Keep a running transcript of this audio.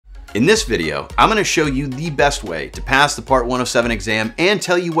In this video, I'm going to show you the best way to pass the Part 107 exam and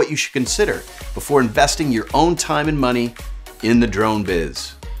tell you what you should consider before investing your own time and money in the drone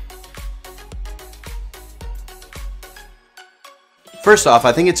biz. First off,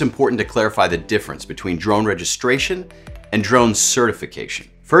 I think it's important to clarify the difference between drone registration and drone certification.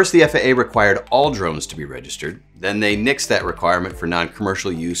 First, the FAA required all drones to be registered. Then they nixed that requirement for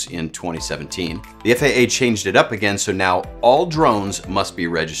non-commercial use in 2017. The FAA changed it up again, so now all drones must be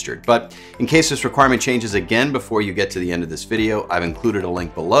registered. But in case this requirement changes again before you get to the end of this video, I've included a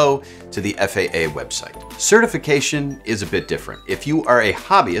link below to the FAA website. Certification is a bit different. If you are a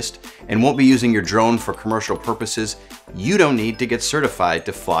hobbyist and won't be using your drone for commercial purposes, you don't need to get certified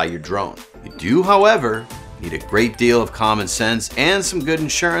to fly your drone. You do, however, need a great deal of common sense, and some good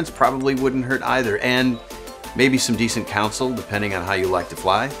insurance probably wouldn't hurt either, and maybe some decent counsel depending on how you like to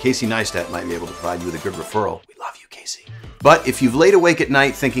fly. Casey Neistat might be able to provide you with a good referral. We love you, Casey. But if you've laid awake at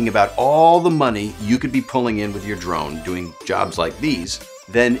night thinking about all the money you could be pulling in with your drone doing jobs like these,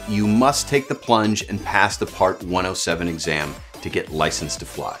 then you must take the plunge and pass the Part 107 exam to get licensed to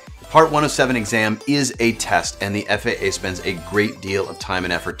fly. Part 107 exam is a test, and the FAA spends a great deal of time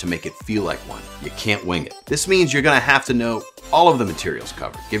and effort to make it feel like one. You can't wing it. This means you're gonna have to know all of the materials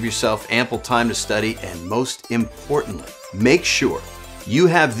covered. Give yourself ample time to study, and most importantly, make sure you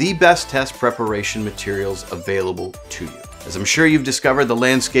have the best test preparation materials available to you. As I'm sure you've discovered, the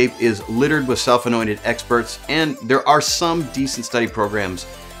landscape is littered with self-anointed experts, and there are some decent study programs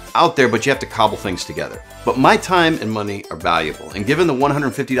out there, but you have to cobble things together. But my time and money are valuable, and given the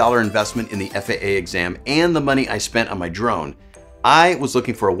 $150 investment in the FAA exam and the money I spent on my drone, I was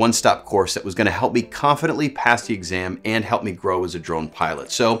looking for a one-stop course that was going to help me confidently pass the exam and help me grow as a drone pilot.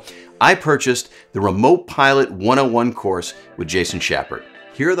 So I purchased the Remote Pilot 101 course with Jason Shepard.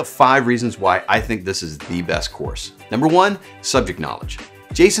 Here are the 5 reasons why I think this is the best course. Number 1, subject knowledge.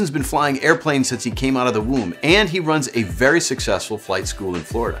 Jason's been flying airplanes since he came out of the womb, and he runs a very successful flight school in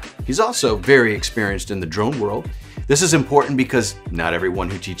Florida. He's also very experienced in the drone world. This is important because not everyone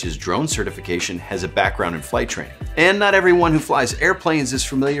who teaches drone certification has a background in flight training, and not everyone who flies airplanes is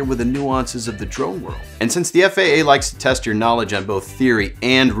familiar with the nuances of the drone world. And since the FAA likes to test your knowledge on both theory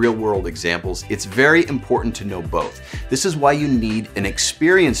and real-world examples, it's very important to know both. This is why you need an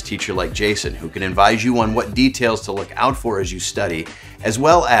experienced teacher like Jason, who can advise you on what details to look out for as you study, as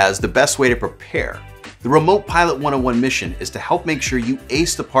well as the best way to prepare. The Remote Pilot 101 mission is to help make sure you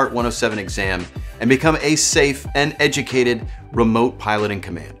ace the Part 107 exam and become a safe and educated remote pilot in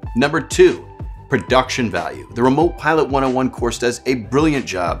command. Number 2, production value. The Remote Pilot 101 course does a brilliant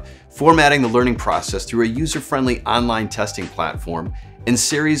job formatting the learning process through a user-friendly online testing platform and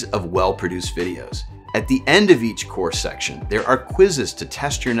series of well-produced videos. At the end of each course section, there are quizzes to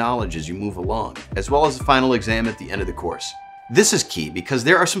test your knowledge as you move along, as well as a final exam at the end of the course. This is key because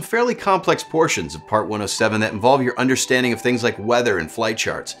there are some fairly complex portions of Part 107 that involve your understanding of things like weather and flight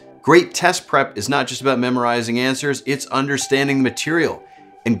charts. Great test prep is not just about memorizing answers, it's understanding the material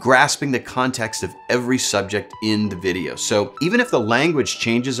and grasping the context of every subject in the video. So even if the language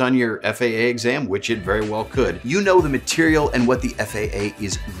changes on your FAA exam, which it very well could, you know the material and what the FAA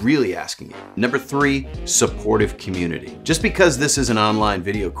is really asking you. Number 3, supportive community. Just because this is an online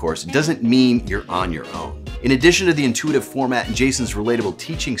video course doesn't mean you're on your own. In addition to the intuitive format and Jason's relatable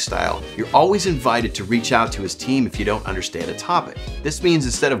teaching style, you're always invited to reach out to his team if you don't understand a topic. This means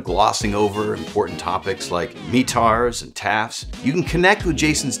instead of glossing over important topics like METARs and TAFs, you can connect with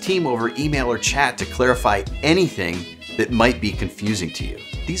Jason's team over email or chat to clarify anything that might be confusing to you.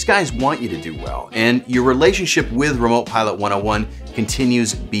 These guys want you to do well, and your relationship with Remote Pilot 101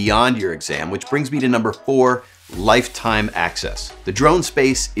 continues beyond your exam, which brings me to number 4, lifetime access. The drone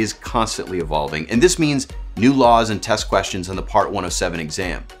space is constantly evolving, and this means new laws and test questions on the Part 107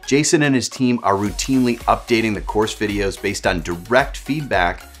 exam. Jason and his team are routinely updating the course videos based on direct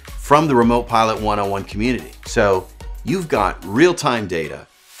feedback from the Remote Pilot 101 community. So you've got real-time data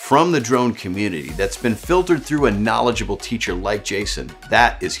from the drone community that's been filtered through a knowledgeable teacher like Jason.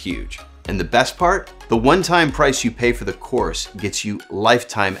 That is huge. And the best part? The one-time price you pay for the course gets you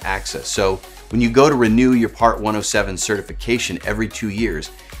lifetime access. So when you go to renew your Part 107 certification every 2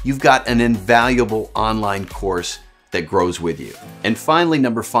 years, you've got an invaluable online course that grows with you. And finally,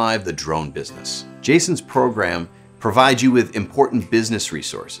 number 5, the drone business. Jason's program provides you with important business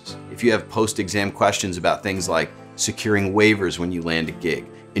resources. If you have post-exam questions about things like securing waivers when you land a gig,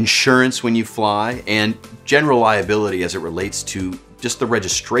 insurance when you fly, and general liability as it relates to just the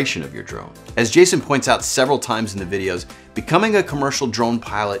registration of your drone. As Jason points out several times in the videos, becoming a commercial drone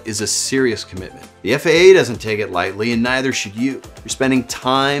pilot is a serious commitment. The FAA doesn't take it lightly, and neither should you. You're spending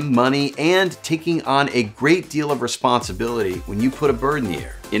time, money, and taking on a great deal of responsibility when you put a bird in the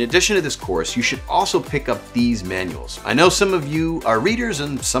air. In addition to this course, you should also pick up these manuals. I know some of you are readers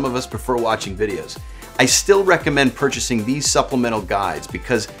and some of us prefer watching videos. I still recommend purchasing these supplemental guides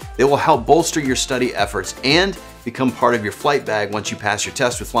because they will help bolster your study efforts and become part of your flight bag once you pass your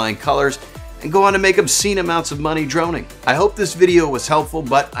test with flying colors and go on to make obscene amounts of money droning. I hope this video was helpful,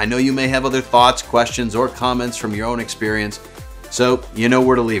 but I know you may have other thoughts, questions, or comments from your own experience, so you know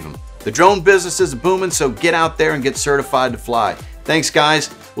where to leave them. The drone business is booming, so get out there and get certified to fly. Thanks, guys.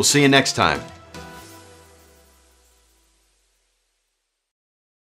 We'll see you next time.